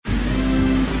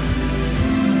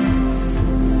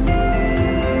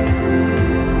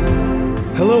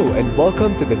and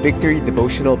welcome to the Victory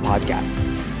Devotional Podcast.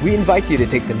 We invite you to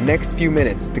take the next few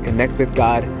minutes to connect with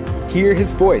God, hear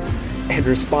His voice, and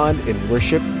respond in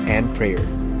worship and prayer.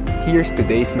 Here's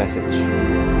today's message.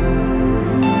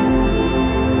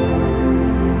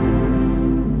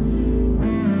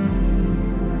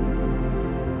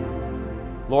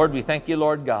 Lord, we thank you,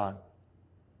 Lord God.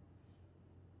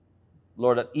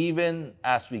 Lord, that even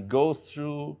as we go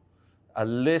through a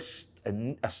list,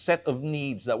 a set of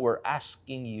needs that we're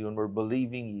asking you and we're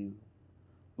believing you,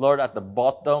 Lord, at the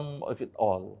bottom of it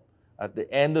all, at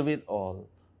the end of it all,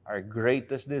 our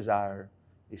greatest desire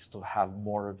is to have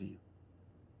more of you.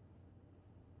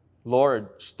 Lord,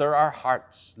 stir our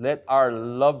hearts. Let our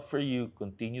love for you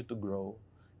continue to grow,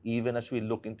 even as we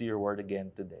look into your word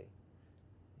again today.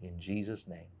 In Jesus'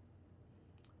 name,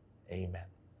 amen.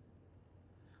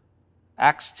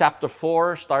 Acts chapter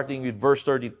 4, starting with verse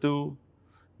 32.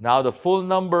 Now the full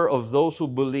number of those who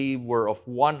believed were of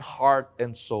one heart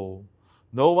and soul.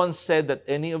 No one said that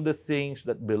any of the things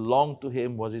that belonged to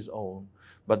him was his own,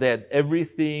 but they had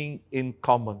everything in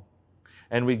common.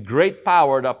 And with great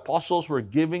power, the apostles were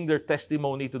giving their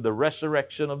testimony to the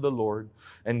resurrection of the Lord,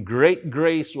 and great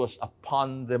grace was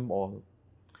upon them all.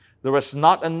 There was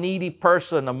not a needy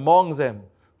person among them,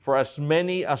 for as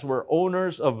many as were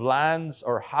owners of lands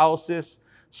or houses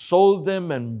sold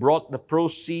them and brought the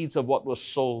proceeds of what was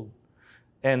sold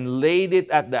and laid it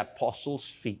at the apostles'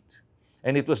 feet.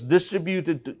 And it was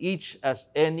distributed to each as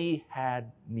any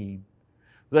had need.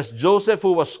 Thus Joseph,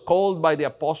 who was called by the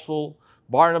apostle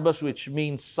Barnabas, which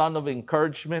means son of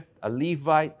encouragement, a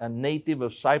Levite, a native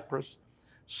of Cyprus,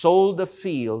 sold the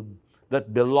field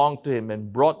that belonged to him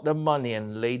and brought the money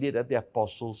and laid it at the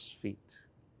apostles' feet.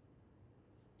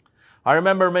 I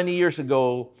remember many years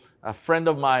ago, a friend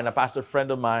of mine, a pastor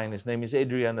friend of mine, his name is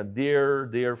Adrian, a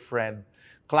dear friend,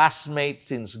 classmate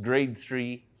since grade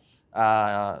 3,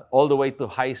 all the way to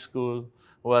high school,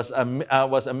 was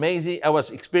amazing. I was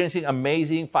experiencing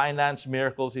amazing finance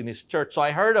miracles in his church. So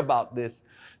I heard about this.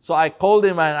 So I called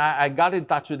him and I got in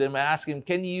touch with him. I asked him,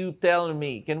 can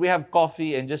we have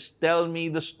coffee and just tell me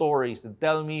the stories and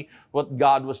tell me what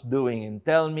God was doing and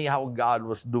tell me how God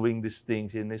was doing these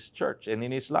things in his church and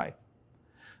in his life.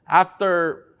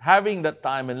 After having that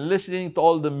time and listening to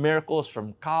all the miracles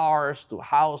from cars to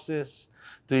houses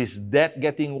to his debt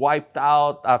getting wiped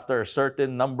out after a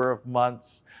certain number of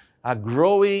months, I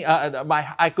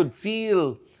could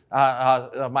feel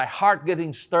my heart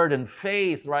getting stirred and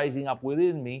faith rising up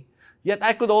within me. Yet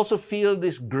I could also feel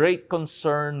this great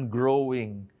concern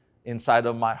growing inside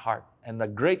of my heart. And the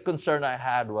great concern I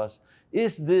had was,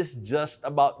 is this just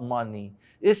about money?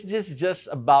 Is this just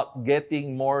about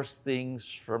getting more things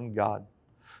from God?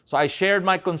 So I shared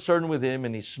my concern with him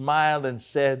and he smiled and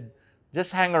said,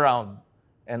 just hang around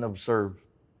and observe.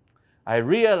 I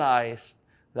realized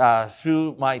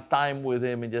through my time with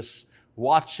him and just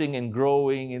watching and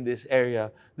growing in this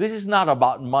area, this is not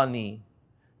about money.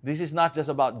 This is not just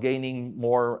about gaining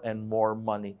more and more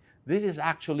money. This is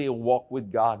actually a walk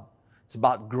with God. It's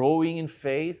about growing in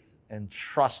faith and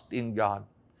trust in God.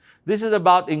 This is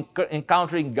about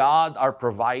encountering God, our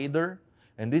provider,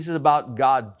 and this is about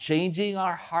God changing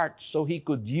our hearts so He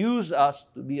could use us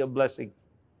to be a blessing.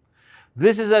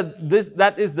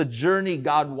 That is the journey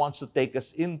God wants to take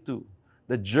us into.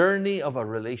 The journey of a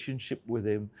relationship with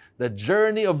Him. The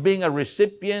journey of being a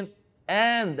recipient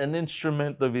and an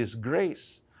instrument of His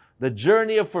grace. The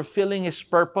journey of fulfilling His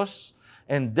purpose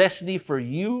and destiny for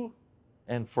you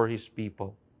and for His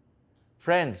people.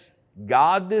 Friends,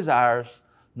 God desires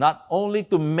not only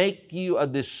to make you a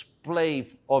display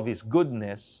of His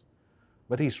goodness,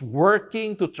 but He's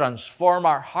working to transform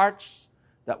our hearts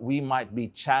that we might be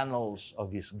channels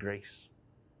of His grace.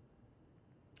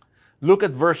 Look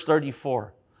at verse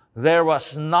 34. There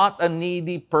was not a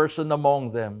needy person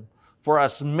among them, for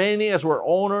as many as were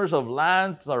owners of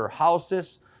lands or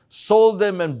houses sold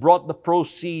them and brought the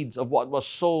proceeds of what was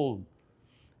sold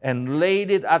and laid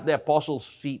it at the apostles'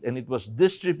 feet, and it was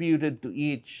distributed to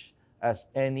each as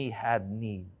any had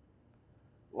need.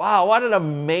 Wow, what an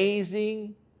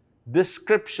amazing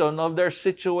description of their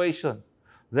situation.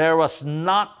 There was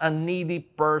not a needy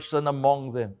person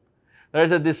among them.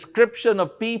 There's a description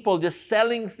of people just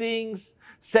selling things,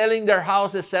 selling their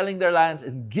houses, selling their lands,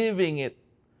 and giving it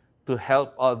to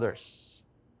help others.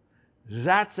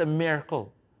 That's a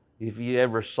miracle, if you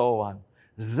ever saw one.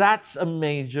 That's a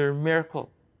major miracle.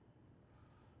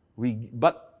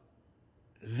 But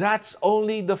that's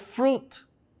only the fruit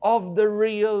of the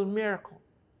real miracle.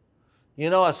 You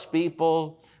know, as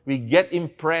people, we get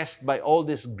impressed by all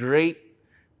these great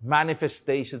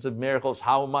manifestations of miracles,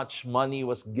 how much money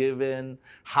was given,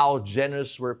 how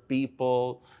generous were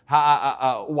people,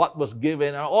 what was given,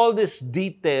 and all these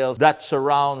details that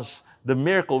surrounds the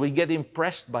miracle. We get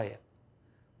impressed by it.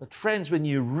 But friends, when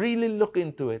you really look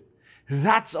into it,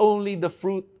 that's only the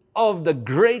fruit of the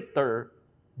greater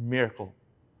miracle.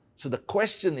 So the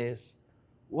question is,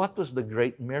 what was the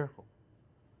great miracle?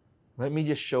 Let me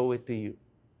just show it to you.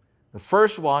 The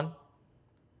first one,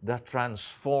 the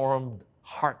transformed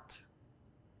heart.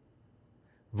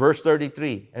 Verse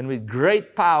 33, and with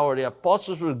great power the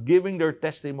apostles were giving their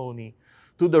testimony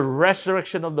to the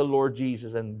resurrection of the Lord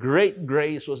Jesus, and great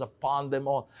grace was upon them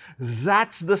all.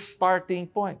 That's the starting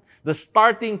point. The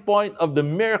starting point of the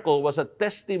miracle was a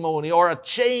testimony or a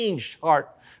changed heart,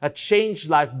 a changed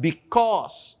life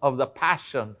because of the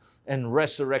passion and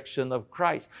resurrection of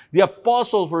Christ. The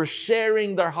apostles were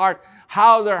sharing their heart,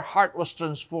 how their heart was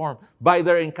transformed by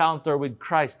their encounter with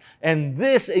Christ. And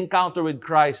this encounter with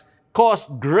Christ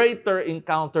caused greater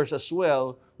encounters as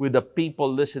well with the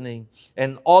people listening.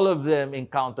 And all of them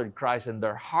encountered Christ and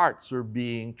their hearts were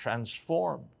being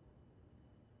transformed.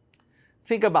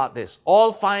 Think about this.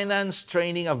 All finance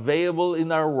training available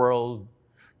in our world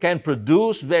can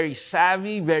produce very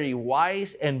savvy, very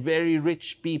wise, and very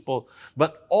rich people.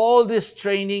 But all this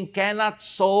training cannot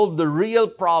solve the real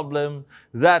problem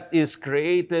that is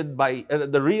created by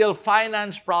the real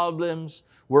finance problems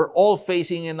we're all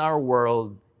facing in our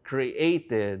world,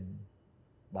 created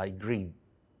by greed.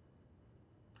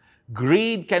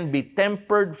 Greed can be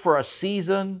tempered for a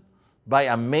season by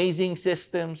amazing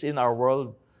systems in our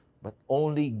world, but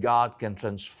only God can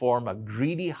transform a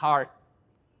greedy heart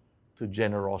to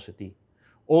generosity.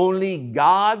 Only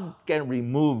God can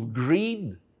remove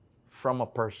greed from a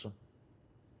person.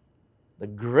 The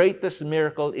greatest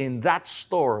miracle in that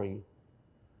story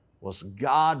was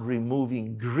God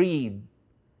removing greed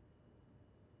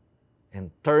and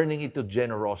turning it to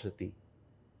generosity.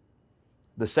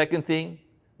 The second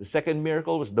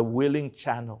miracle was the willing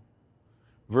channel.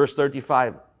 Verse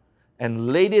 35,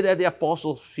 and laid it at the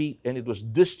apostles' feet, and it was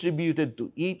distributed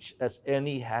to each as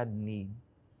any had need.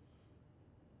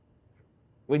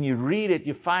 When you read it,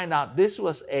 you find out this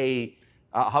was a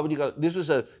This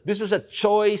was a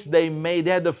choice they made.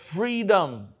 They had the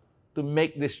freedom to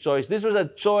make this choice. This was a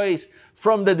choice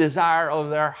from the desire of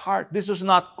their heart. This was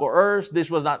not coerced.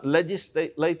 This was not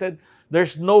legislated.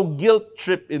 There's no guilt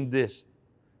trip in this.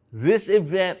 This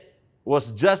event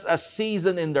was just a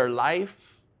season in their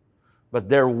life, but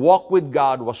their walk with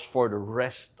God was for the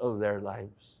rest of their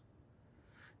lives.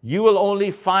 You will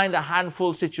only find a handful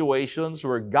of situations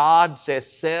where God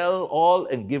says, sell all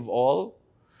and give all.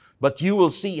 But you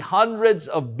will see hundreds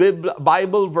of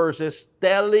Bible verses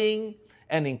telling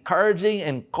and encouraging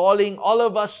and calling all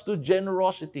of us to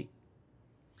generosity.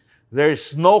 There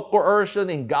is no coercion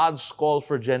in God's call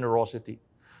for generosity.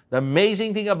 The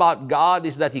amazing thing about God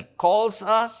is that He calls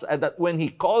us, and that when He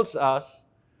calls us,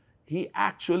 He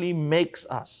actually makes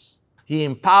us. He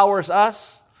empowers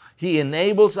us. He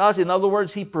enables us. In other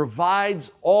words, He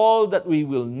provides all that we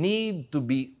will need to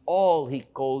be all He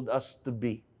called us to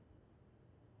be.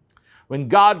 When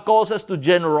God calls us to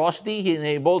generosity, He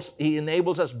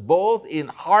enables us both in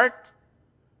heart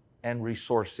and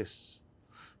resources.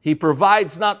 He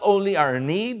provides not only our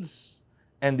needs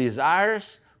and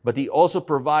desires, but He also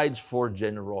provides for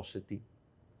generosity.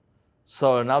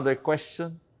 So another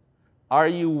question, are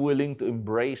you willing to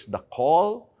embrace the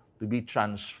call to be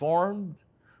transformed,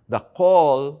 the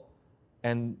call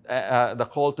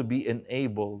to be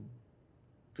enabled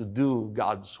to do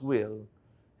God's will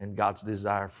and God's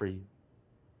desire for you?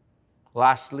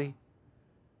 Lastly,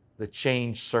 the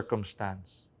changed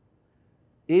circumstance.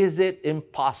 Is it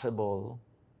impossible?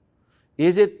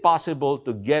 Is it possible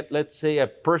to get, let's say, a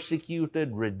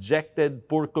persecuted, rejected,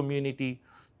 poor community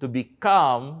to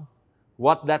become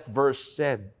what that verse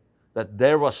said, that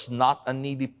there was not a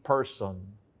needy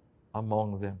person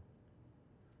among them?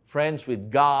 Friends,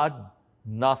 with God,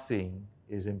 nothing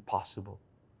is impossible.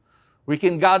 We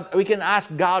can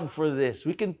ask God for this.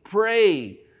 We can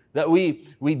pray that we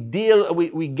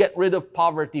get rid of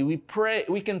poverty. We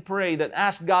can pray that,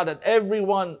 ask God that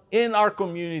everyone in our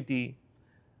community,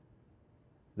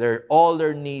 all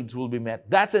their needs will be met.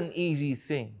 That's an easy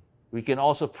thing. We can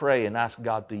also pray and ask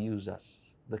God to use us.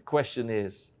 The question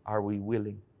is, are we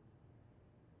willing?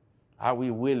 Are we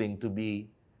willing to be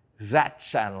that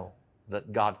channel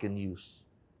that God can use?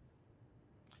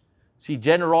 See,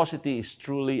 generosity is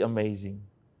truly amazing.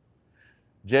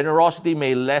 Generosity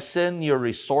may lessen your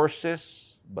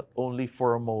resources, but only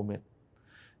for a moment.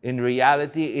 In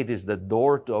reality, it is the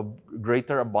door to a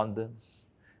greater abundance,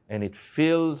 and it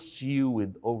fills you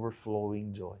with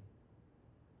overflowing joy.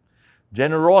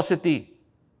 Generosity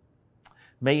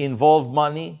may involve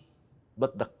money,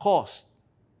 but the cost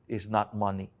is not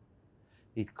money.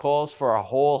 It calls for a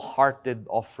wholehearted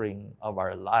offering of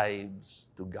our lives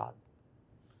to God.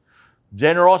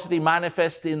 Generosity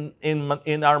manifests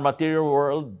in our material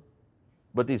world,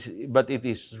 but it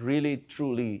is really,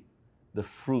 truly the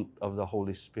fruit of the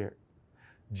Holy Spirit.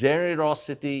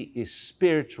 Generosity is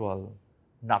spiritual,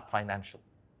 not financial.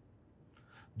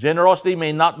 Generosity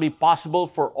may not be possible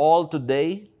for all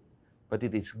today, but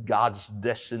it is God's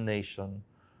destination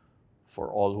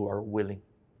for all who are willing.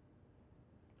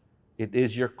 It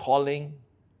is your calling.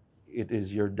 It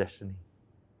is your destiny.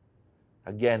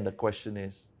 Again, the question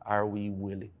is, are we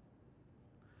willing?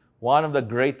 One of the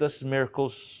greatest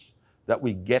miracles that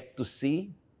we get to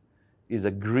see is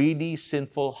a greedy,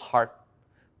 sinful heart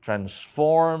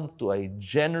transformed to a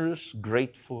generous,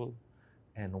 grateful,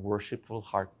 and worshipful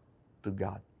heart to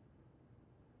God.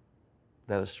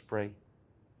 Let us pray.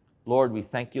 Lord, we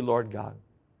thank you, Lord God,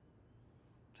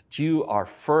 that you are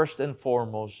first and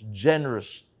foremost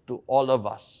generous to all of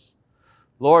us.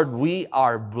 Lord, we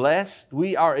are blessed.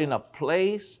 We are in a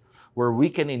place where we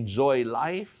can enjoy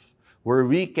life, where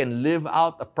we can live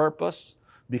out a purpose,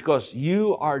 because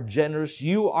you are generous,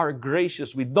 you are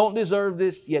gracious. We don't deserve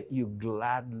this, yet you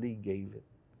gladly gave it.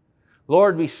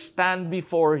 Lord, we stand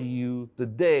before you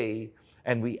today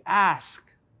and we ask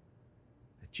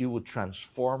that you would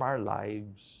transform our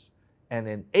lives and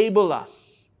enable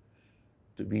us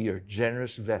to be your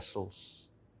generous vessels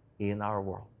in our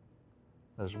world.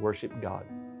 Let's worship God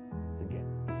again.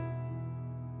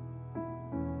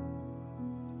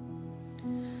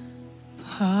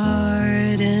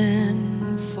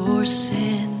 Pardon for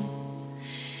sin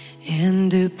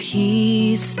and a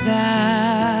peace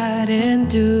that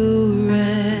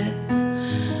endureth,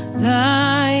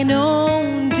 thine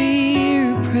own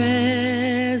dear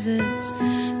presence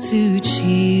to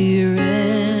cheer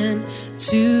and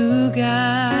to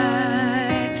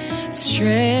guide,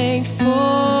 strength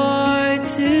for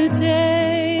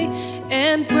today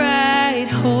and bright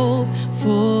hope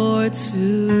for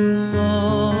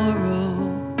tomorrow.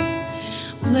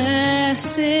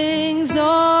 Blessings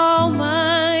all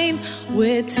mine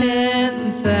with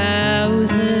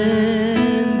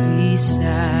 10,000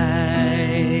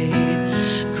 beside.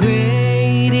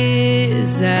 Great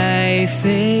is thy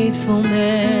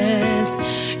faithfulness.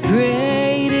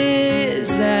 Great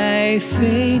is thy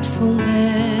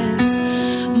faithfulness.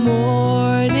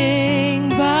 Morning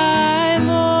by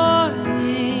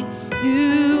morning,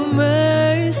 new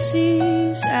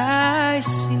mercies I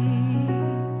see.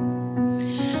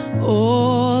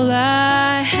 All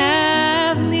I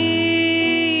have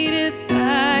needed,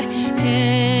 thy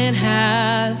hand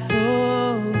hath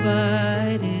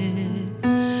provided.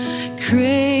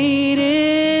 Great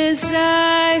is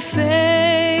thy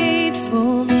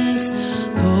faithfulness,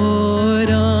 Lord,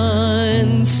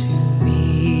 unto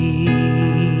me.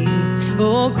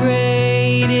 Oh,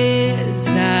 great is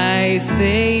thy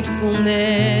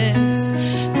faithfulness.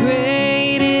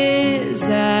 Great is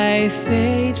thy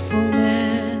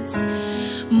faithfulness.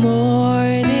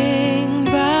 Morning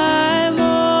by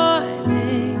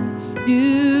morning,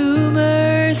 new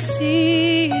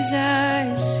mercies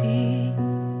I see.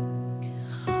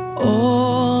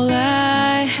 All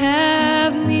I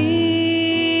have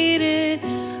needed,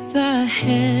 thy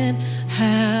hand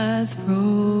hath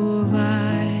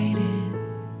provided.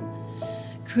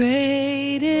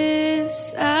 Great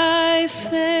is thy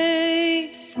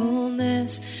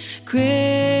faithfulness.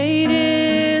 Great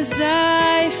is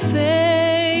thy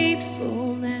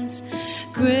faithfulness.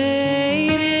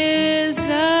 Great is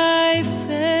thy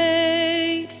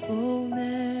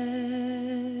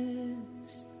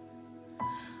faithfulness,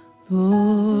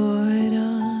 Lord,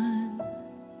 unto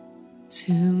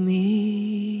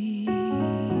me.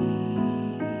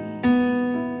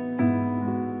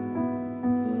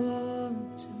 Oh,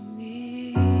 to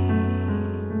me.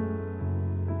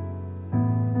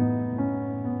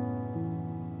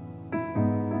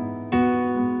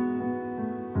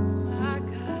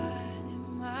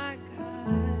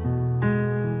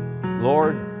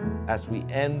 Lord, as we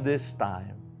end this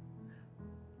time,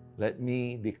 let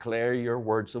me declare your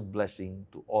words of blessing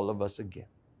to all of us again.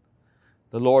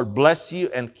 The Lord bless you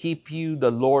and keep you.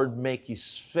 The Lord make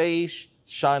his face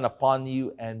shine upon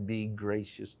you and be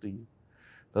gracious to you.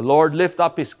 The Lord lift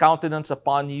up his countenance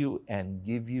upon you and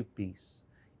give you peace.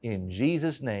 In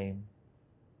Jesus' name,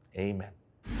 amen.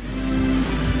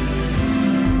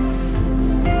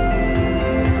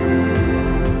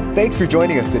 Thanks for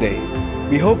joining us today.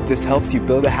 We hope this helps you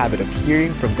build a habit of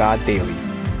hearing from God daily.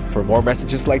 For more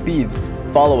messages like these,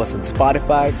 follow us on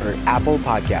Spotify or Apple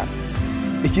Podcasts.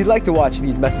 If you'd like to watch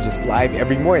these messages live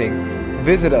every morning,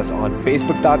 visit us on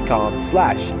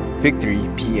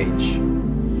facebook.com/victoryph.